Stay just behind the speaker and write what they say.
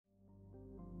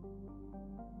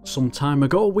Some time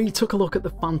ago we took a look at the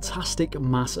fantastic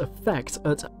Mass Effect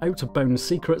at Out of Bounds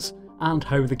Secrets and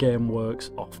how the game works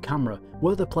off camera,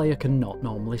 where the player cannot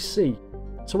normally see.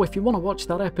 So if you want to watch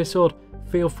that episode,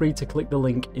 feel free to click the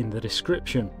link in the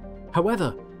description.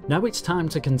 However, now it's time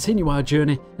to continue our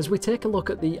journey as we take a look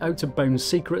at the Out of Bounds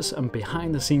secrets and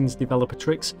behind the scenes developer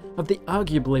tricks of the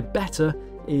arguably better,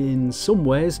 in some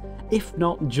ways, if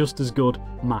not just as good,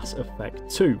 Mass Effect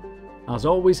 2. As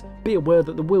always, be aware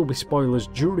that there will be spoilers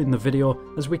during the video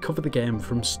as we cover the game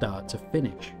from start to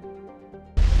finish.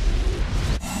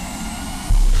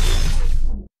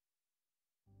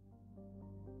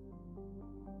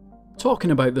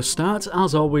 Talking about the start,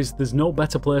 as always, there's no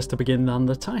better place to begin than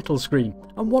the title screen,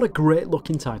 and what a great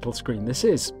looking title screen this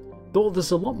is. Though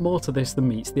there's a lot more to this than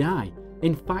meets the eye.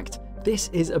 In fact, this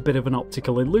is a bit of an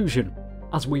optical illusion.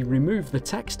 As we remove the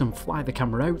text and fly the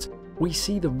camera out, we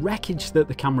see the wreckage that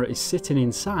the camera is sitting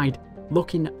inside,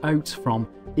 looking out from,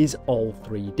 is all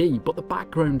 3D, but the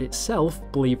background itself,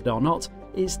 believe it or not,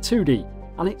 is 2D,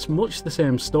 and it's much the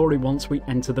same story once we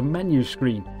enter the menu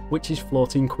screen, which is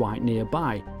floating quite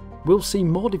nearby. We'll see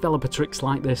more developer tricks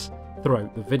like this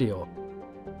throughout the video.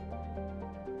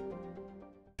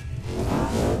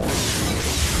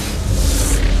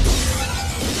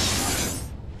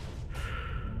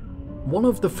 One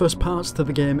of the first parts to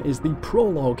the game is the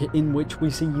prologue, in which we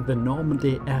see the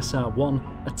Normandy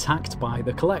SR-1 attacked by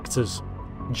the Collectors.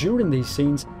 During these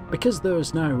scenes, because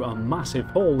there's now a massive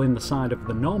hole in the side of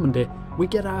the Normandy, we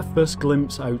get our first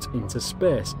glimpse out into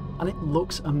space, and it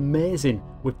looks amazing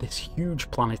with this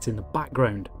huge planet in the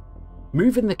background.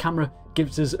 Moving the camera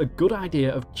gives us a good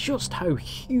idea of just how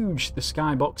huge the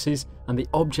skyboxes and the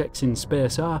objects in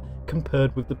space are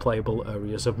compared with the playable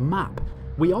areas of map.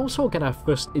 We also get our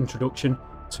first introduction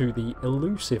to the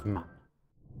elusive man.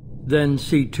 Then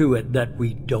see to it that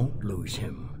we don't lose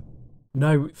him.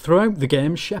 Now, throughout the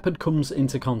game, Shepard comes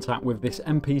into contact with this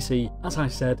NPC, as I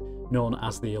said, known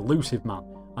as the elusive man,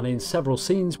 and in several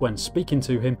scenes when speaking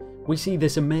to him, we see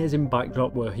this amazing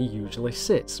backdrop where he usually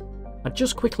sits. I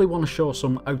just quickly want to show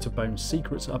some Out of Bounds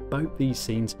secrets about these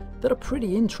scenes that are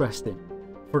pretty interesting.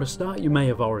 For a start, you may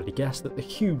have already guessed that the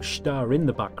huge star in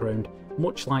the background,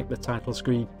 much like the title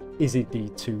screen, is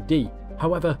indeed 2D.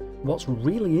 However, what's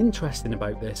really interesting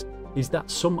about this is that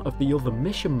some of the other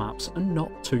mission maps are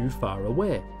not too far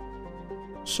away.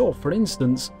 So for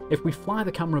instance, if we fly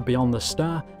the camera beyond the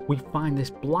star, we find this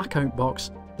blackout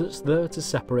box that's there to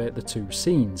separate the two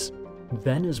scenes.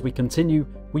 Then as we continue,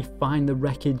 we find the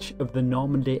wreckage of the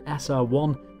Normandy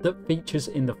SR-1 that features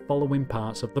in the following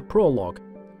parts of the prologue.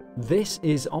 This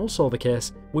is also the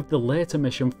case with the later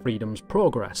mission Freedom's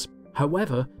Progress.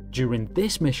 However, during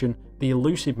this mission, the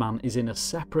elusive man is in a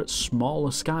separate smaller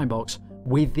skybox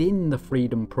within the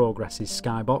Freedom Progress's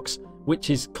skybox, which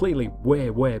is clearly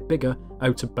way bigger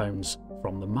out of bounds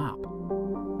from the map.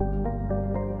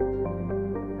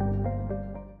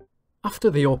 After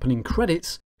the opening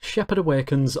credits, Shepard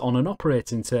awakens on an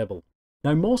operating table.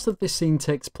 Now most of this scene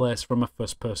takes place from a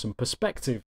first-person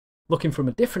perspective. Looking from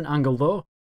a different angle though,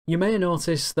 you may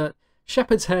notice that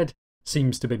Shepard's head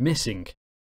seems to be missing.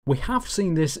 We have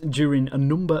seen this during a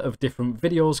number of different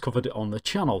videos covered on the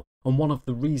channel, and one of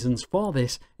the reasons for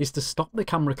this is to stop the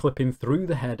camera clipping through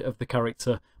the head of the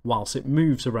character whilst it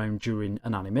moves around during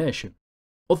an animation.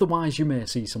 Otherwise you may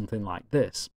see something like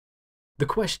this. The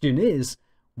question is,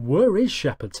 where is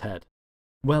Shepard's head?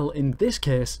 Well, in this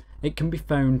case, it can be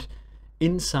found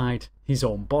inside his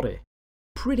own body.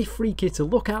 Pretty freaky to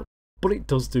look at, but it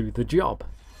does do the job.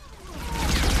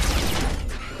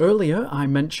 Earlier I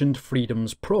mentioned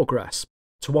Freedom's Progress.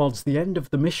 Towards the end of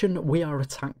the mission we are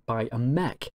attacked by a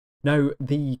mech. Now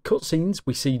the cutscenes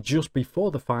we see just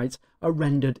before the fight are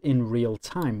rendered in real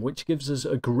time, which gives us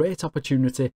a great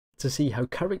opportunity to see how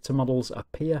character models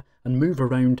appear and move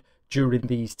around during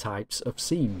these types of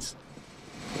scenes.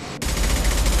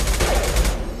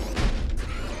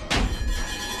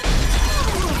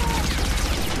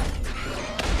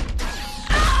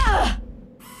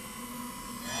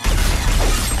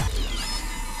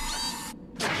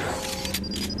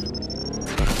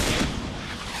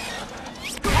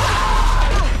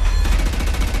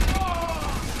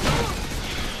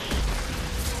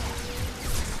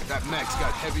 That mech's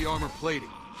got heavy armor plating.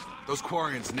 Those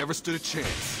Quarians never stood a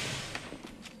chance.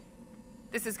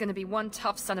 This is gonna be one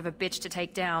tough son of a bitch to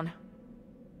take down.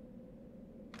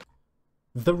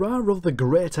 There are other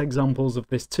great examples of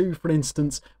this too, for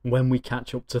instance, when we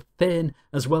catch up to Thane,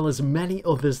 as well as many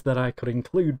others that I could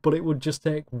include, but it would just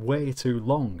take way too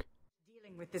long.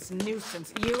 Dealing with this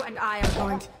nuisance, you and I are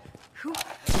going to... Who...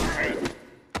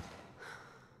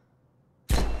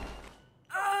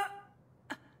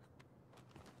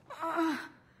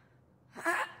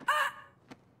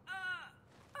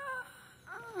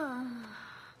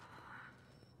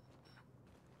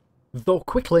 Though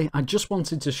quickly, I just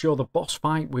wanted to show the boss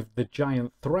fight with the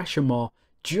giant thresher more,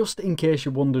 just in case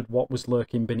you wondered what was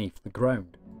lurking beneath the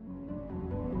ground.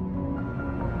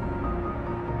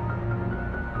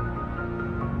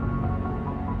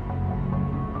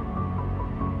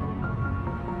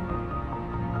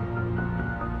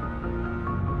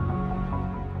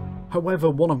 However,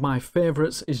 one of my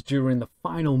favourites is during the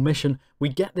final mission. We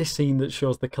get this scene that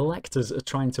shows the collectors are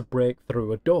trying to break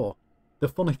through a door. The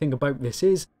funny thing about this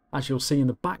is, as you'll see in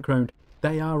the background,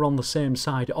 they are on the same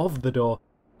side of the door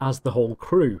as the whole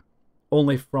crew.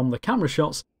 Only from the camera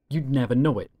shots, you'd never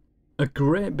know it. A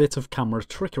great bit of camera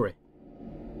trickery.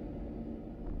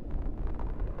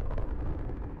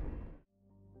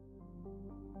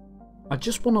 I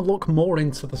just want to look more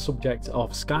into the subject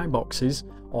of skyboxes,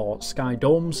 or sky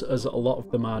domes as a lot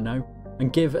of them are now,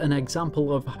 and give an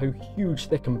example of how huge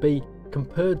they can be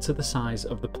compared to the size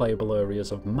of the playable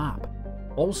areas of map.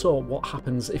 Also, what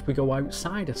happens if we go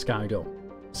outside a sky dome?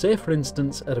 Say for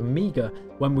instance at Amiga,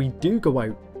 when we do go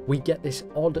out, we get this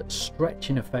odd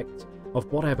stretching effect of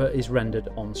whatever is rendered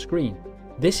on screen.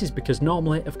 This is because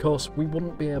normally, of course, we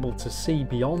wouldn't be able to see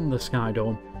beyond the sky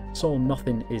dome, so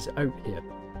nothing is out here.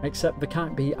 Except there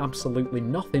can't be absolutely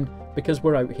nothing because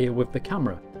we're out here with the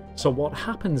camera. So what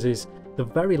happens is the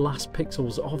very last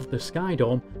pixels of the sky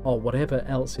dome, or whatever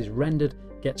else is rendered,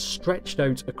 gets stretched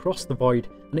out across the void,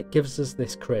 and it gives us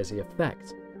this crazy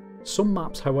effect. Some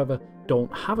maps, however,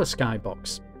 don't have a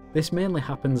skybox. This mainly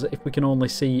happens if we can only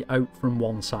see out from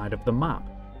one side of the map.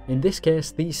 In this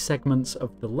case, these segments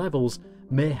of the levels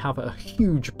may have a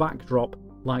huge backdrop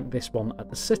like this one at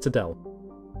the Citadel.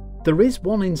 There is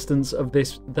one instance of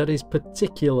this that is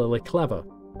particularly clever.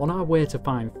 On our way to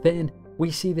find Thane,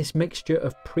 we see this mixture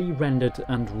of pre-rendered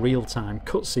and real-time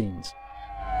cutscenes.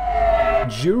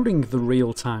 During the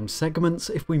real-time segments,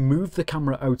 if we move the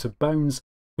camera out of bounds,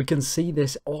 we can see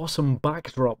this awesome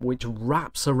backdrop which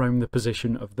wraps around the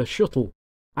position of the shuttle.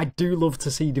 I do love to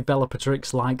see developer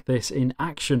tricks like this in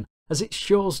action, as it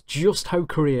shows just how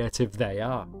creative they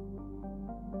are.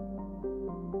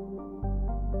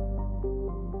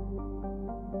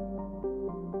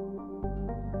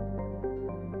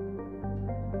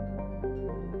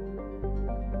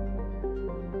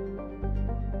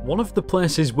 One of the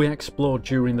places we explored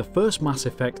during the first Mass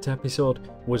Effect episode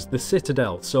was the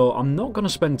Citadel, so I'm not going to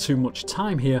spend too much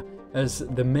time here, as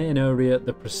the main area,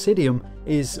 the Presidium,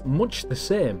 is much the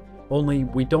same, only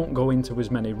we don't go into as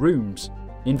many rooms.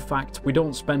 In fact, we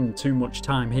don't spend too much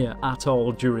time here at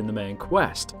all during the main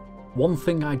quest. One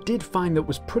thing I did find that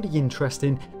was pretty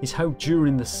interesting is how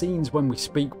during the scenes when we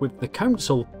speak with the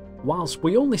Council, whilst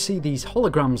we only see these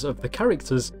holograms of the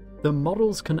characters, the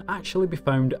models can actually be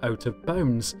found out of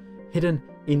bounds, hidden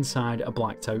inside a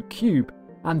blacked out cube,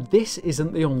 and this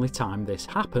isn't the only time this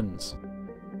happens.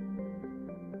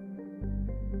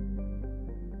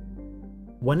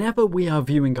 Whenever we are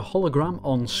viewing a hologram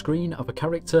on screen of a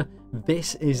character,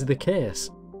 this is the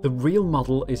case. The real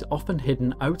model is often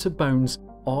hidden out of bounds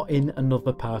or in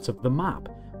another part of the map,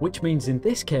 which means in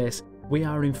this case we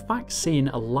are in fact seeing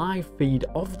a live feed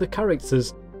of the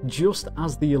characters just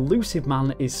as the elusive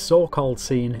man is so-called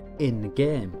seen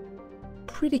in-game.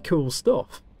 Pretty cool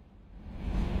stuff.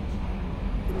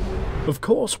 Of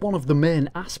course, one of the main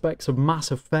aspects of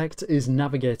Mass Effect is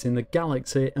navigating the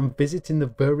galaxy and visiting the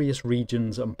various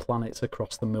regions and planets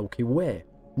across the Milky Way.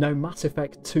 Now, Mass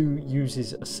Effect 2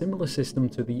 uses a similar system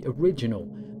to the original,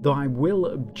 though I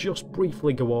will just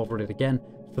briefly go over it again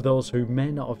for those who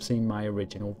may not have seen my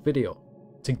original video.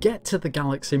 To get to the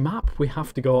galaxy map, we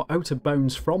have to go out of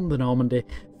bounds from the Normandy,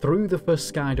 through the first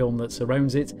sky dome that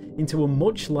surrounds it, into a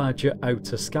much larger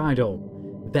outer sky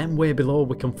dome. Then way below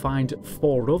we can find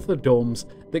 4 other domes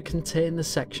that contain the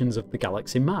sections of the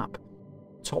galaxy map.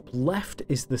 Top left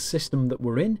is the system that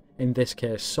we're in this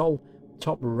case Sol.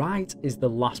 Top right is the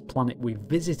last planet we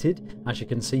visited. As you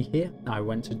can see here, I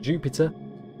went to Jupiter.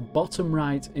 Bottom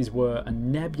right is where a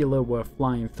nebula we're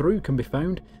flying through can be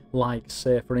found, like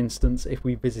say for instance if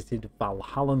we visited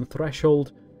Valhallan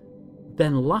Threshold.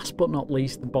 Then last but not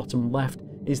least, the bottom left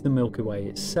is the Milky Way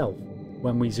itself,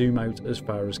 when we zoom out as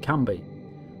far as can be.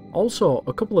 Also,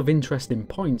 a couple of interesting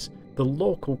points: the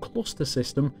local cluster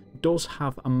system does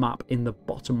have a map in the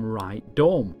bottom right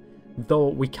dome, though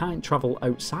we can't travel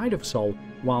outside of Sol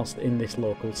whilst in this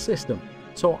local system,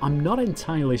 so I'm not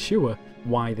entirely sure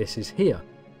why this is here,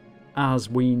 as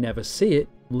we never see it,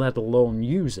 let alone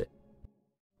use it.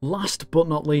 Last but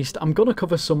not least, I'm going to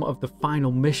cover some of the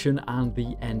final mission and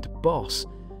the end boss.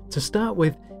 To start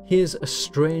with, here's a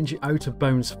strange out of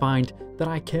bounds find that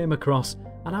I came across,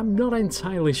 and I'm not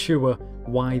entirely sure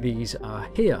why these are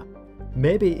here.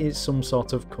 Maybe it's some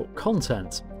sort of cut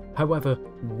content. However,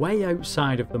 way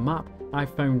outside of the map, I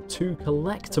found 2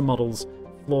 collector models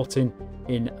floating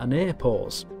in an air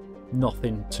pause.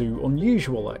 Nothing too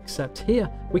unusual, except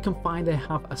here we can find they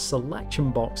have a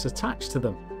selection box attached to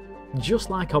them, just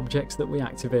like objects that we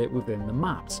activate within the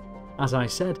maps. As I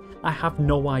said, I have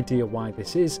no idea why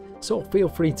this is, so feel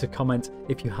free to comment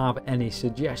if you have any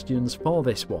suggestions for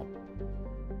this one.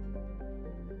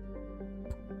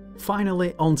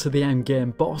 Finally, onto the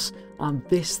endgame boss, and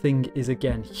this thing is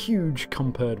again huge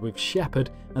compared with Shepard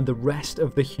and the rest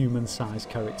of the human-sized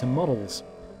character models.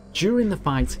 During the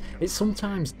fight, it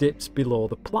sometimes dips below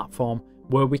the platform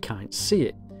where we can't see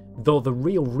it, though the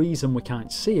real reason we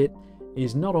can't see it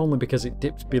is not only because it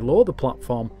dips below the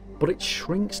platform, but it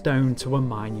shrinks down to a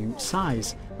minute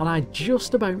size, and I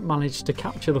just about managed to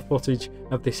capture the footage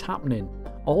of this happening,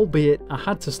 albeit I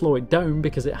had to slow it down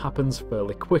because it happens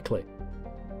fairly quickly.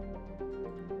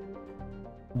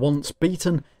 Once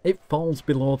beaten, it falls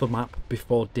below the map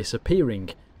before disappearing.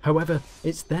 However,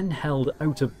 it's then held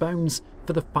out of bounds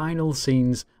for the final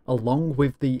scenes along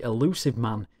with the elusive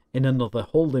man in another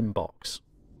holding box.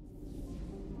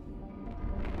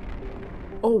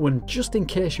 Oh, and just in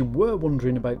case you were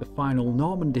wondering about the final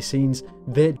Normandy scenes,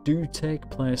 they do take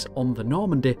place on the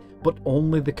Normandy, but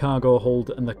only the cargo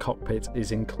hold and the cockpit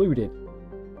is included.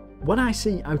 When I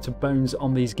see out of bounds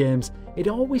on these games, it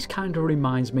always kind of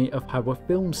reminds me of how a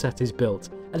film set is built,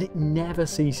 and it never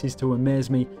ceases to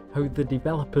amaze me how the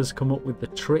developers come up with the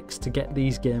tricks to get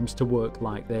these games to work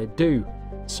like they do.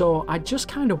 So I just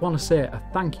kind of want to say a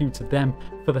thank you to them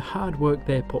for the hard work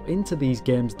they put into these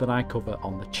games that I cover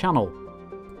on the channel.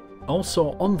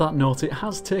 Also, on that note, it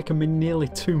has taken me nearly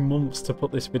 2 months to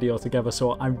put this video together,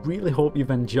 so I really hope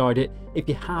you've enjoyed it. If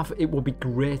you have, it would be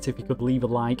great if you could leave a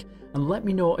like, and let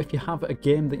me know if you have a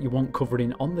game that you want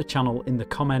covering on the channel in the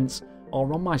comments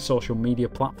or on my social media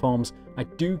platforms. I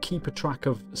do keep a track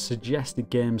of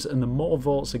suggested games, and the more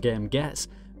votes a game gets,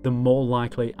 the more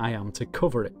likely I am to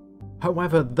cover it.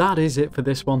 However, that is it for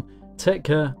this one. Take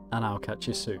care, and I'll catch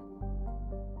you soon.